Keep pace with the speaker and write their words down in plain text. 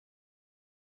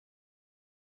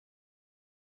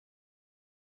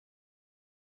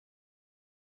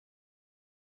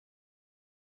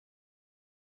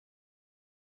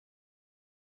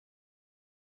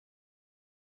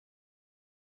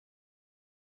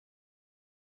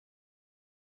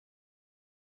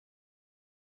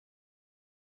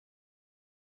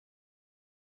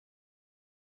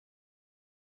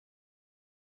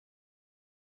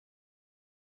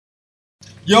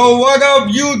Yo, what up,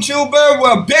 YouTuber?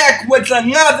 We're back with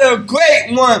another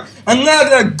great one,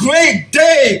 another great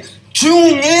day.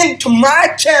 Tune in to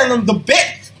my channel, the big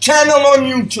channel on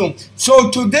YouTube. So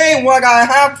today, what I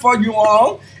have for you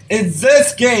all is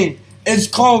this game. It's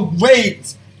called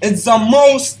Raids. It's the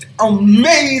most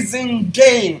amazing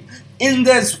game in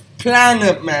this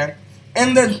planet, man.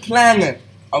 In this planet,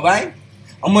 alright?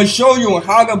 I'm gonna show you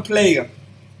how to play it,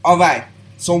 alright?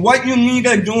 So what you need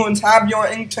to do is have your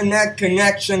internet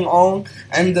connection on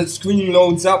and the screen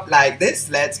loads up like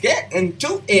this. Let's get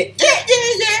into it.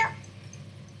 Yeah.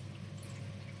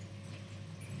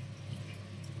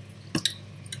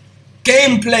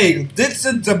 Gameplay. This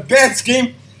is the best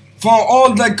game for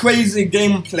all the crazy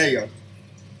game players.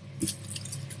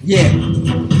 Yeah.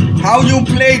 How you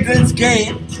play this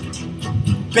game,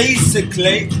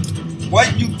 basically,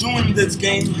 what you do in this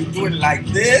game, you do it like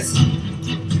this.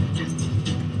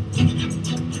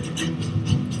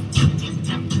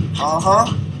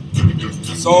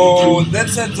 So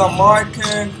this is the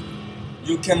market.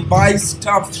 You can buy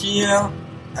stuff here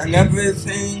and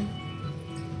everything.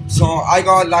 So I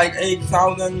got like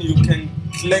 8,000. You can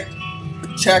click,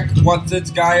 check what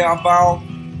this guy about.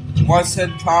 What's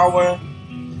his power?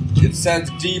 It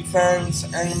says defense.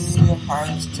 Enemy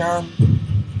has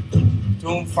 10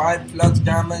 to 5 plus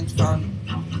damage.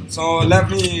 So let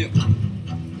me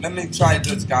try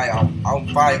this guy out. I'll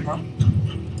buy him.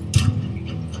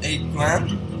 8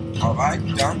 grand. Alright,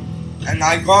 done. And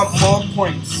I got more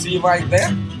points. See right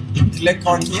there? You click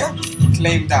on here,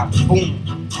 claim that.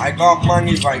 Boom. I got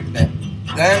money right there.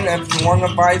 Then if you want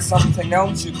to buy something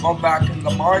else, you go back in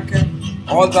the market.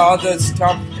 All the other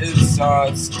stuff is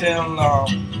still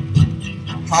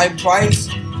high price.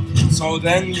 So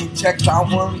then you check that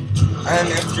one. And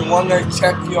if you want to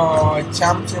check your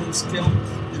champion skill,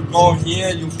 you go here,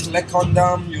 you click on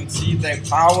them, you see their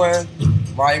power.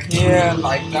 Right here,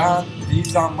 like that.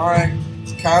 These are my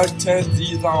characters.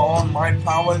 These are all my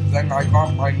powers. Then I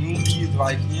got my newbies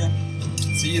right here.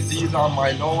 See, these are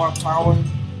my lower powers.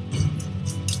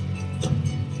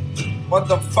 What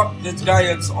the fuck? This guy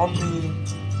is only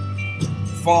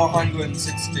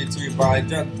 463, but I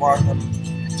just brought him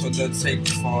to the sake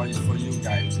for you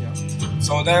guys. Yeah.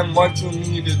 So then, what you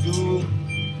need to do?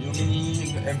 You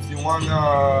need, if you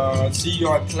wanna see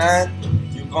your clan,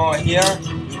 you go here.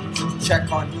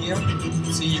 Check on here,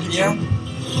 see here,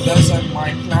 this is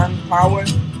my clan power,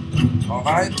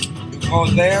 alright, you go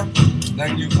there,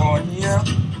 then you go here,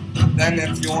 then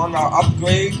if you want to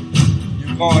upgrade,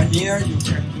 you go here, you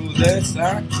can do this,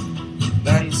 that,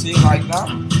 then see like that,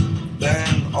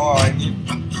 then, oh I need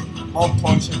more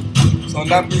potions, so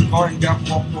let me go and get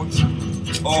more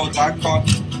potions, oh that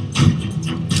cost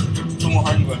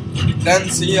 200, then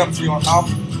see if you have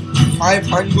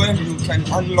 500, you can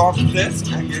unlock this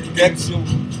and it gets you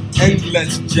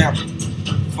endless gem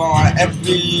for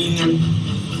every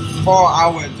 4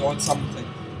 hours or something.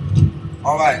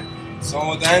 Alright,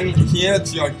 so then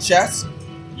here's your chest.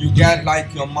 You get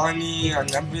like your money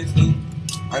and everything.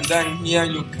 And then here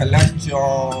you collect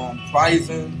your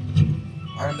prizes.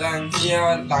 And then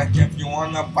here, like if you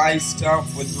want to buy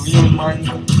stuff with real money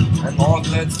and all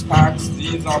these packs,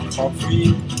 these are for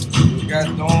free. You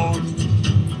get those.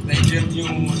 They give you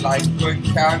like good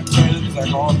characters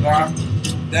and all that.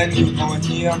 Then you go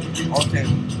here. Okay,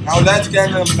 now let's get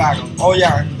in the battle. Oh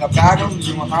yeah, in the battle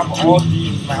you have all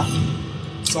these maps.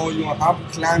 So you have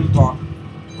clan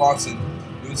bosses.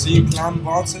 You see clan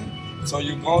bosses? So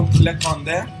you go click on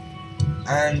there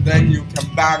and then you can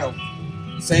battle.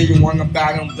 Say you want to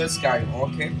battle this guy,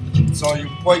 okay? So you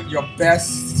put your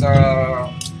best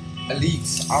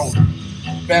elites out.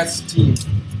 Best team.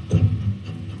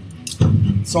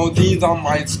 So these are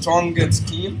my strongest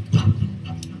team.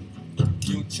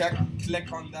 You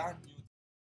click on that.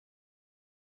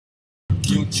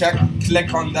 You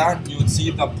click on that. You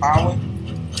see the power.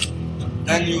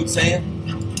 Then you say,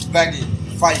 ready,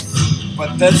 fight.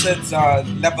 But this is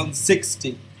level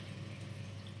 60.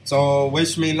 So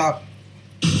wish me luck.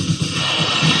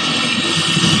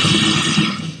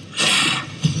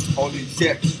 Holy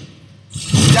shit.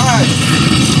 Die!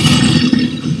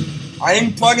 I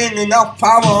ain't putting enough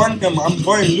power on him, I'm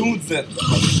going to lose it.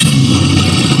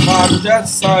 But I'm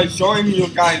just showing you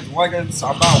guys what it's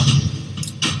about.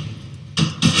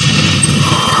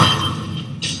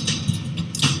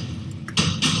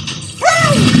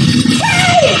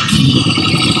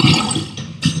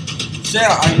 Shit,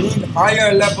 I need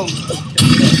higher levels. See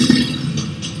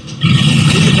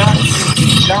that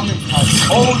damage has.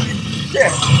 Holy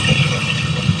shit.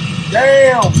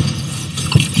 Damn.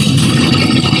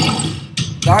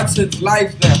 That's its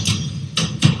life there.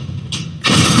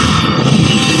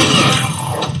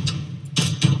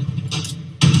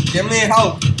 Give me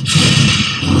help.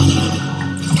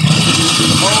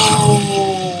 Oh.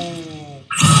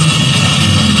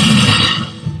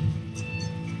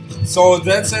 So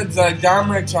this is the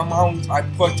damage amount I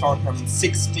put on him,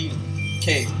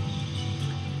 16k.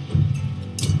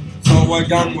 So we're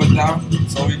done with that.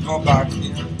 So we go back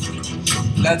here.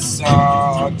 Let's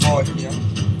go here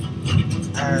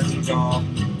and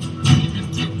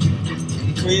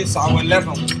increase our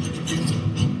level.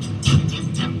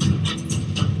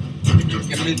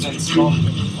 Give me the strong.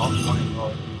 Oh my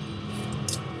god.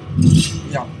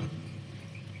 Yeah.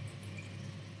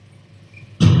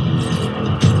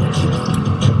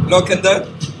 Look at that.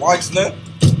 Watch that.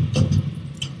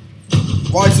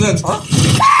 Watch that, huh?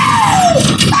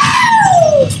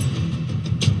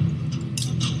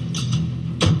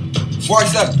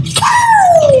 Watch that.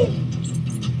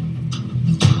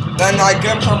 Then I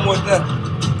give him with that.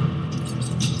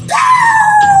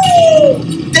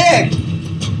 Dig!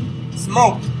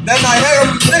 Smoke. Then I hit him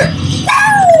with this.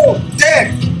 Dig!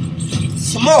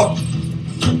 Smoke.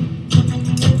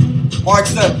 Watch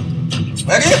that.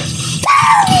 Ready?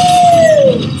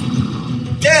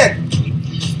 Dig!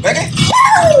 Ready?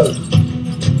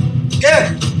 Dig!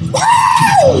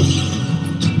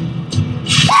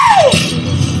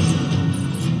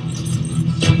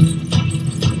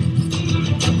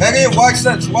 Ready? Watch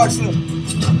this. Watch this.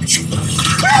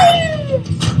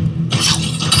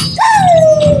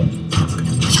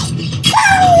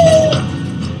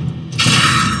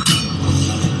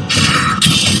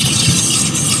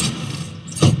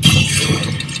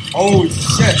 Oh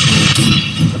shit!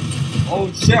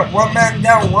 Oh shit! One man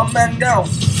down! One man down!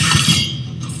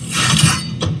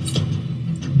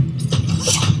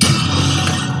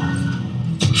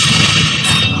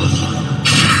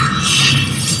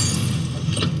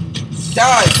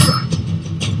 Die!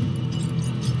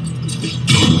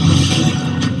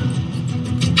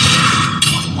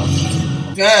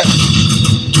 Dead!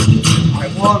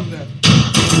 I won the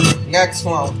next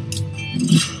one.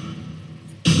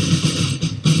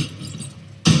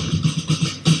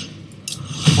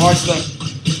 Watch the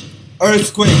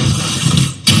earthquake.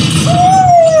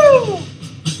 Woo!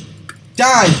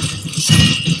 Die!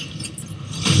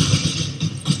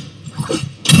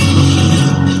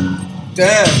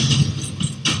 Dead.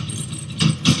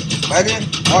 Ready?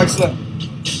 Watch the.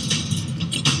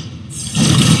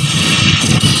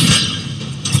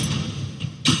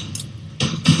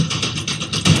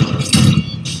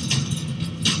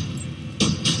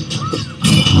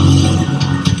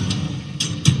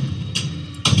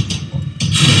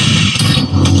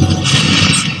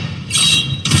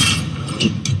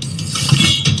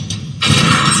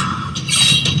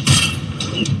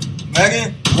 Ready?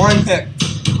 One hit.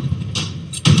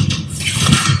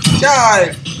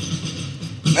 Die!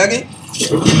 Ready?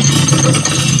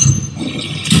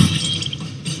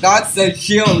 That's the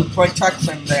shield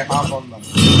protection they have on them.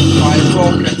 So as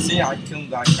you can see, I killed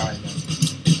that guy then.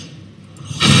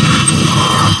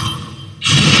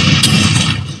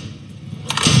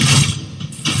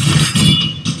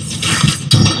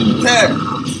 Ten.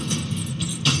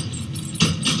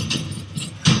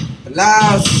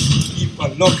 Last keeper,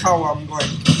 look how I'm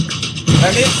going.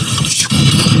 Ready?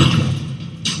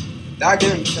 That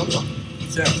didn't kill him.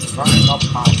 Shit, running up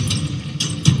high.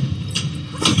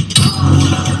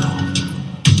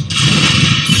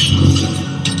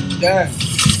 Dead.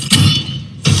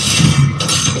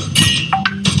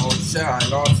 Oh shit, I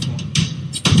lost one.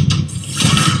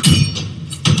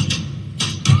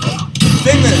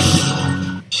 Finish!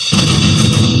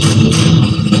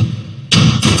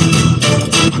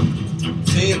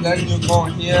 See, then you go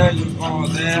here, you go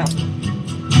there.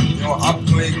 You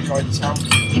upgrade your champion.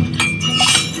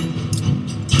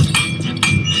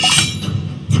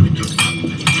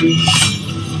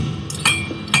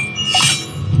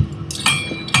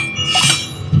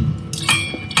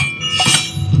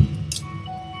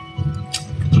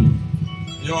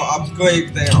 You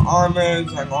upgrade their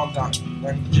armors and all that.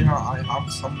 Then here I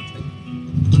have something.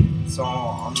 So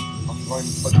I'm going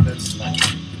to put this there.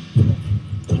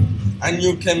 And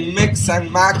you can mix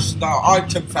and match the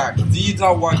artifacts. These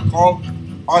are what called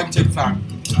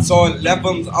artifacts. So it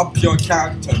levels up your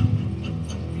character.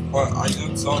 Or I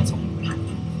just saw something.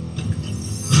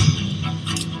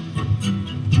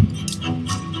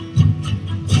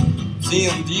 See,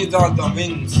 and these are the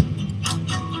wings.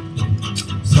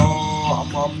 So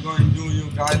I'm going to do you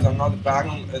guys another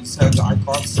battle. It says I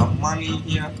got some money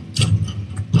here.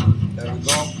 There we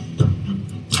go.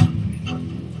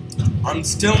 I'm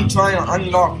still trying to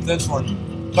unlock this one.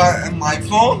 But in my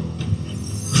phone,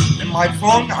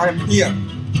 I'm here.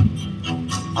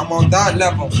 I'm on that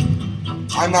level.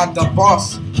 I'm at the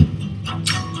boss.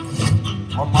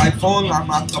 On my phone, I'm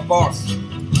at the boss.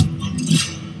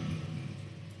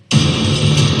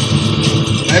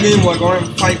 Maybe we're going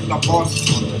to fight the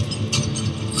boss.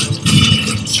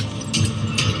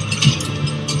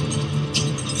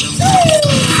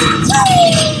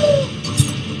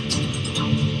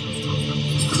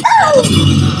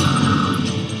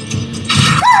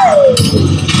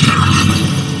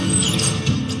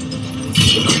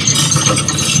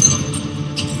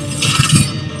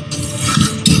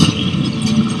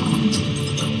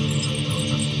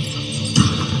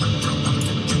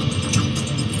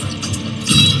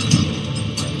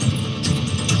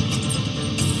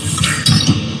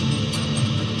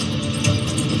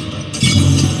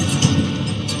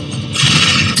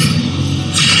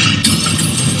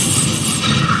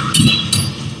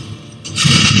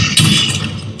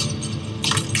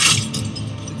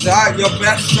 Is that your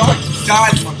best shot?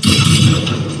 God, man.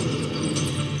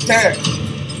 10.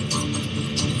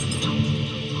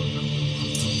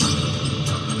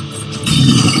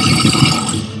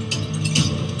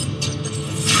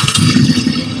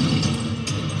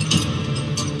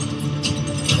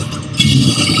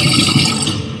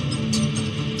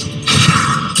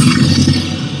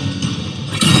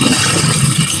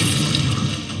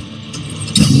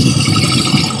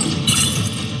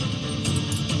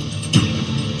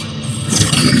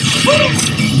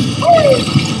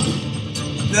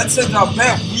 That's a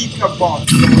bit weaker boss,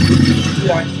 so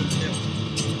easy I can kill.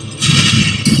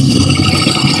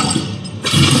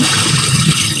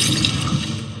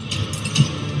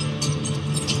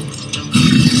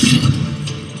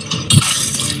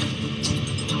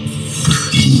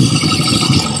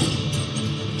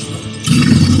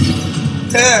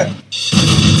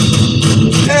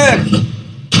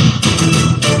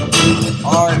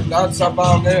 Alright, that's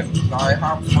about it I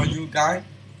have for you guys.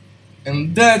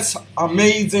 And that's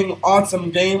amazing,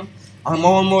 awesome game. I'm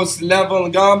almost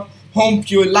leveled up. Hope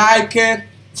you like it.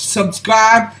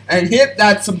 Subscribe and hit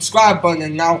that subscribe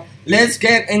button. Now let's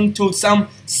get into somebody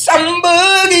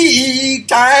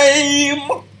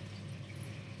time.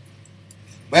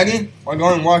 Ready? We're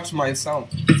going to watch myself.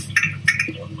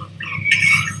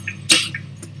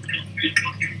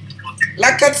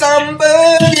 Like a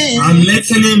somebody. I'm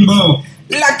listening, bro.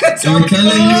 Like a You're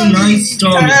telling me nice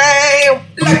story.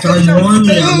 Like I'm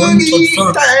horny, I want to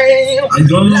fuck. I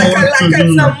don't know what to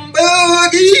do.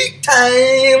 Somebody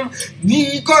time.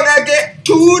 We gonna get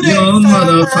to the Yo,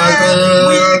 motherfucker,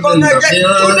 we gonna in the get to the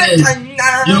building.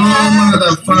 time. Yo,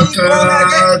 motherfucker,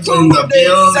 in the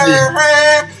building.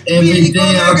 Every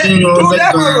day I've been on the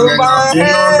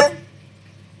ground.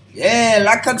 Yeah,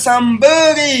 like a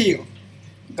somebody.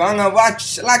 Gonna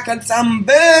watch like a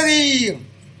somebody.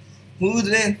 Who's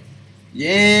it?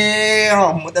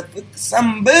 Yeah, motherfucker,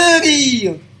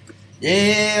 somebody.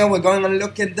 Yeah, we're gonna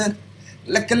look at that.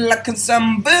 Like a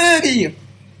somebody.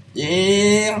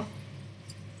 Yeah.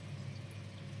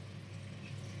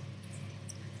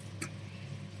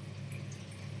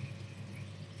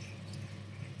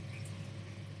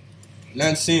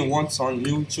 Let's see what's on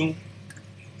YouTube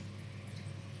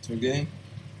today.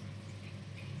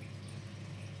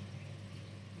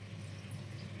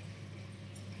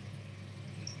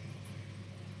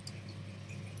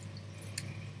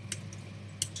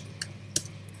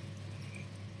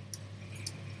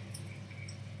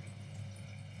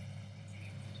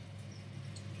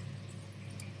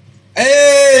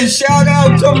 Hey, shout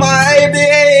out to my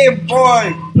ABA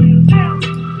boy.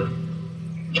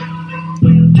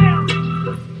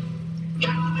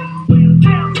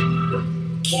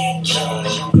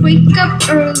 Wake up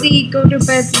early, go to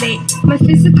bed late. My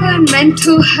physical and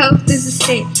mental health is a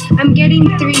state. I'm getting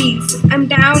 3s, I'm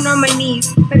down on my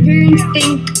knees. My parents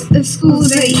think the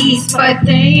school's a ease, but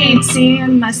they ain't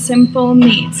seeing my simple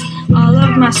needs. All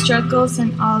of my struggles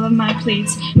and all of my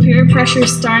pleas. Peer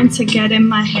pressure's starting to get in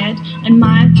my head, and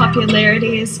my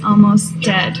popularity is almost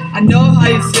dead. I know how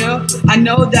you feel, I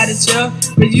know that it's real,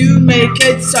 but you make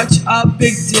it such a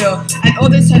big deal. And all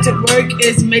this hectic work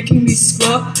is making me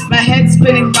squill. My head's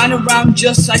spinning round and round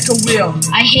just like a wheel.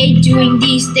 I hate doing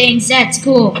these things at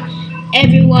school.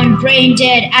 Everyone brain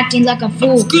dead, acting like a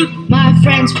fool. My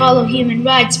friends follow human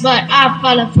rights, but I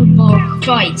follow football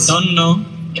fights. Don't know.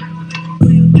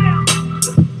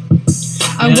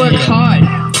 I work hard,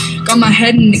 got my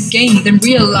head in the game, then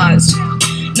realized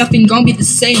nothing gon' be the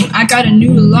same. I got a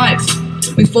new life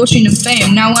with fortune and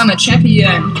fame. Now I'm a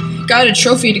champion, got a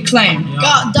trophy to claim.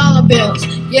 Got dollar bills,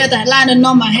 yeah, that landed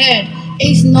on my head.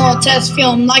 Ace no test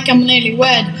film like I'm nearly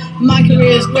wed. My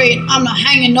career is great, I'm not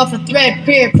hanging off a thread.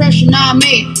 Peer pressure now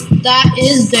made, that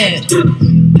is dead.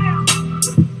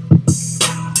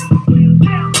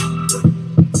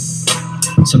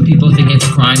 Some people think it's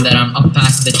a crime that I'm up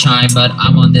past past the chime, but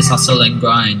I'm on this hustle and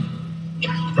grind.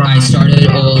 I started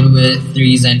old with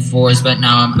 3s and 4s, but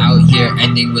now I'm out here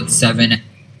ending with 7.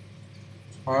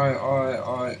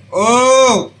 Alright.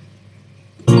 Oh!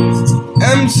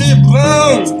 MC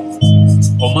Brown!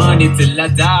 Omani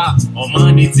Tillada,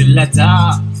 Omani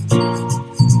Tillada.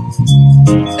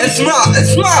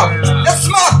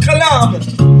 اسمع كلام.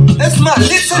 اسمع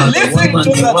listen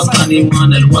to the وطني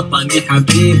وانا الوطني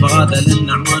حبيب، هذا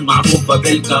للنعمان معروفة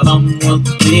بالكرم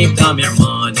والطيب، دامع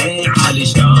ماني عالي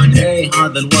شاني،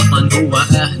 هذا الوطن هو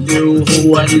اهلي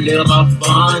وهو اللي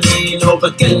رباني. لو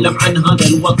بتكلم عن هذا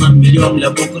الوطن من اليوم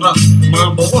لبكره ما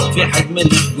بروح في حد من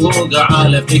حقوقه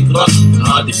على فكره.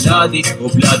 هذه بلادي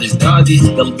وبلاد اجدادي،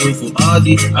 قلبي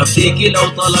وفؤادي افديكي لو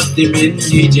طلبت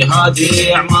مني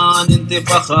جهادي. عمان انت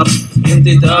فخر انت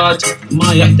تاج،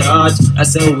 ما يحتاج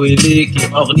اسوي ليكي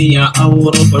اغنيه او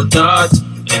روبرتاج.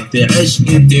 انت عشق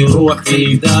انت روح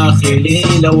في داخلي،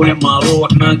 لو ما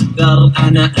اروح ما اقدر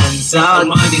انا انساك.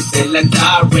 ما لك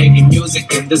that reggae music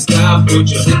in the sky, put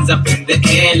your hands up in the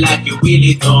air like you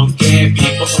really don't care.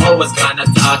 People always gonna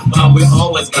talk, but we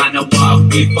always gonna walk.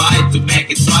 We fight to make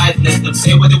it right, let them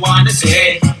say what they wanna say.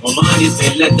 وما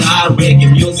لك that reggae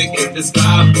music in the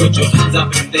sky, put your hands up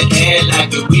in the air like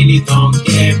you really don't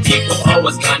care. People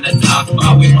always gonna talk,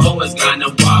 but we always gonna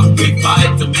walk. We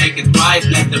fight to make it right,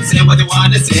 let them say what they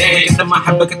wanna say. انت ما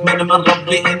حبك اتمنى من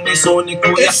ربي اني صونك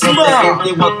ويحفظك.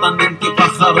 انت وطن انت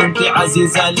فخر انت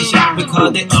عزيزة لشعبك،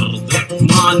 هذه ارض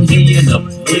عمان هي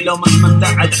نبضي. لو مهما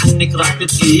ابتعد عنك راح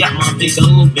تبكي يا عمان في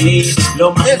قلبي.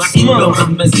 لو مهما عيد لو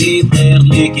مهما زيد غير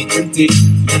ليكي انت،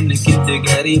 لانك انت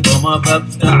قريبة وما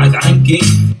ببتعد عنك.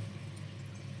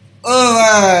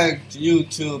 Alright,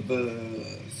 YouTubers.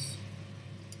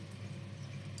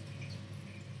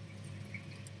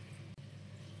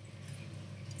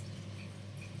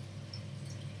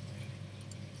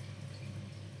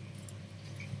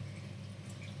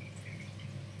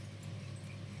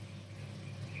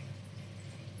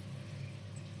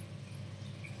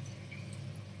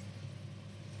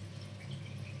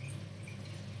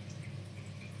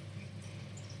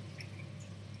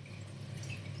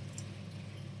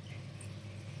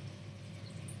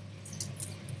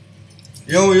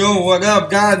 Yo, what up,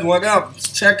 guys? What up?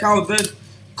 Check out this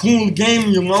cool game,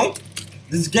 you know?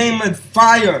 This game is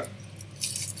fire.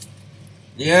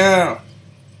 Yeah.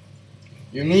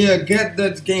 You need to get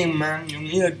this game, man. You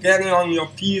need to get it on your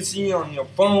PC, on your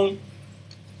phone.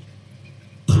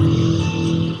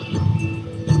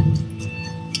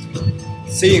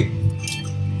 See,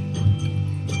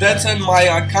 that's in my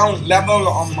account level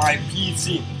on my PC.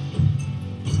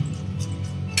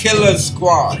 Killer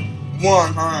Squad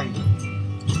 100.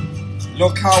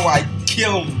 Look how I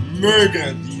kill, murder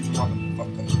these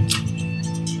motherfuckers.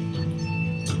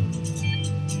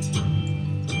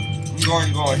 I'm going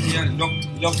to go here.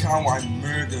 Look how I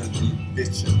murder these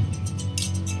bitches.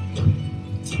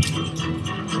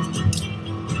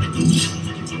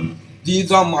 These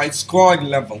are my squad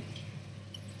level.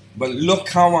 But look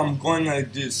how I'm going to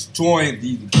destroy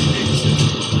these bitches.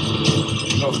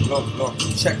 Look.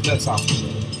 Check this out.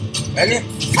 Ready?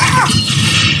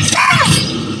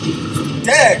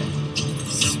 Dead!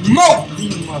 Smoke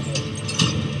these mother!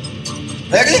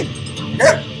 Ready?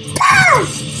 Yep! Pow!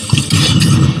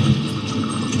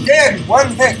 Dead! One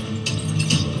hit!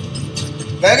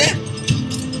 Ready?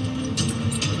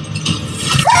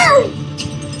 Pow!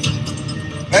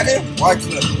 Ready? Watch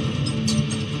this.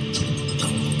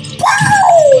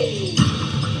 Pow!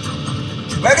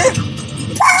 Ready?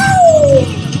 Pow!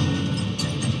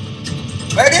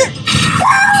 Ready?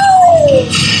 Pow!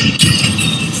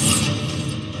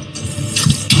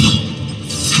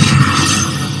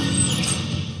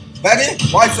 Ready?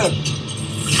 Watch it.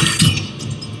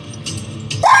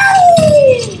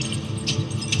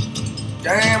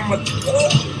 Damn.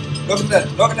 Look at that.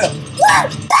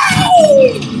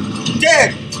 Dead.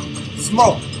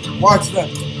 Smoke. Watch that.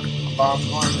 I'm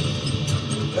going to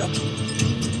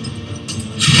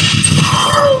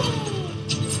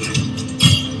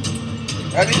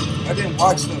Ready?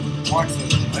 Watch them.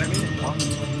 Ready? 1, 2,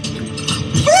 3.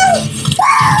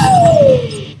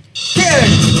 Dead.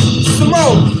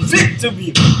 Smoke. Victory.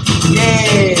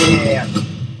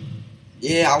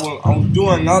 Yeah, I will do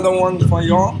another one for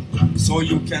y'all so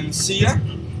you can see it.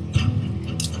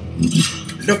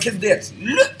 Look at this.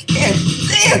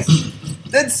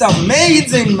 That's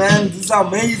amazing, man. This is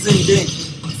amazing thing.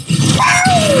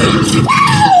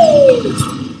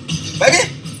 Ready?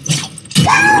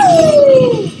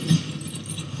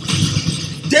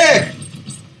 Dead.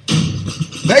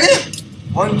 Ready?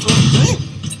 1, 2, 3.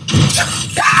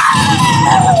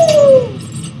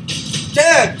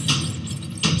 Dead.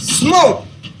 Smoke.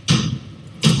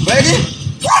 Ready?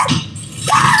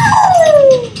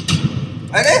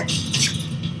 Ready?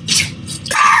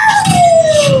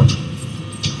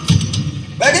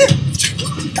 Ready?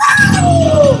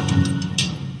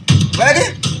 Ready?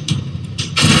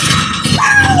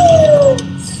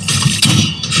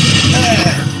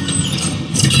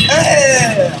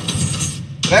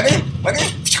 Ready? Ready?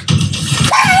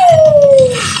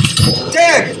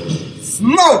 Dead!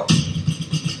 Smoke!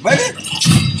 Ready?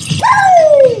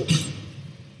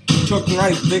 Took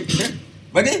nice big hit.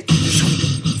 Ready?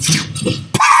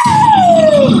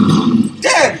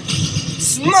 Dead!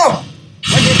 Smoke!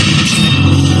 Ready?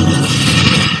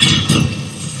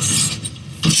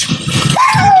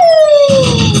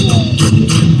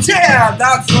 Yeah,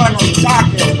 that's what I'm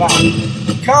talking about.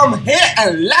 Come hit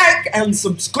and like and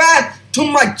subscribe to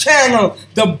my channel,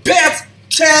 the best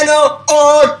channel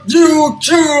on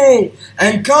YouTube.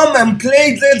 And come and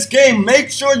play this game. Make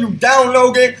sure you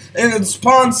download it and it's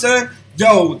sponsored.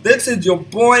 Yo, this is your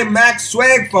boy Max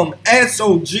Swag from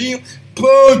SOG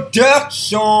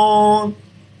Production.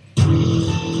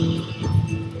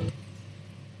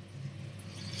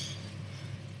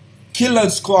 Killer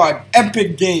Squad,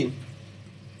 epic game.